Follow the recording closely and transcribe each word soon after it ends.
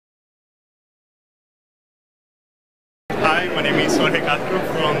Hi, my name is Jorge Castro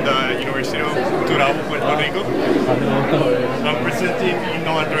from the Universidad del Turabo, Puerto Rico. I'm presenting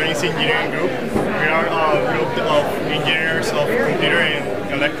Innovatronics Engineering Group. We are a group of engineers of computer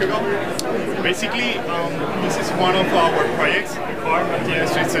and electrical. Basically, this is one of our projects, the car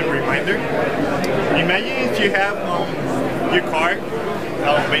maintenance system reminder. Imagine if you have your car,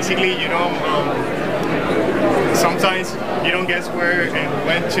 basically, sometimes you don't guess where and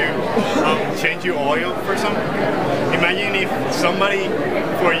when to change your oil for something. Imagine if somebody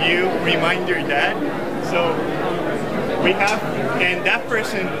for you remind your dad. So we have, and that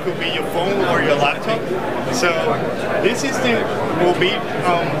person could be your phone or your laptop. So this system will be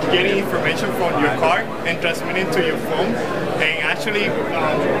getting information from your car and transmitting to your phone, and actually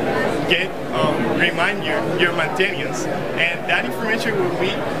remind you your maintenance. And that information will be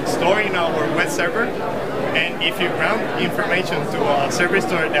stored in our web server. And if you grant information to a service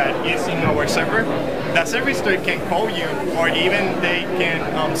store that is in our server, that service store can call you, or even they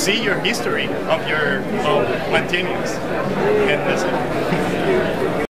can see your history of your maintenance. And that's it.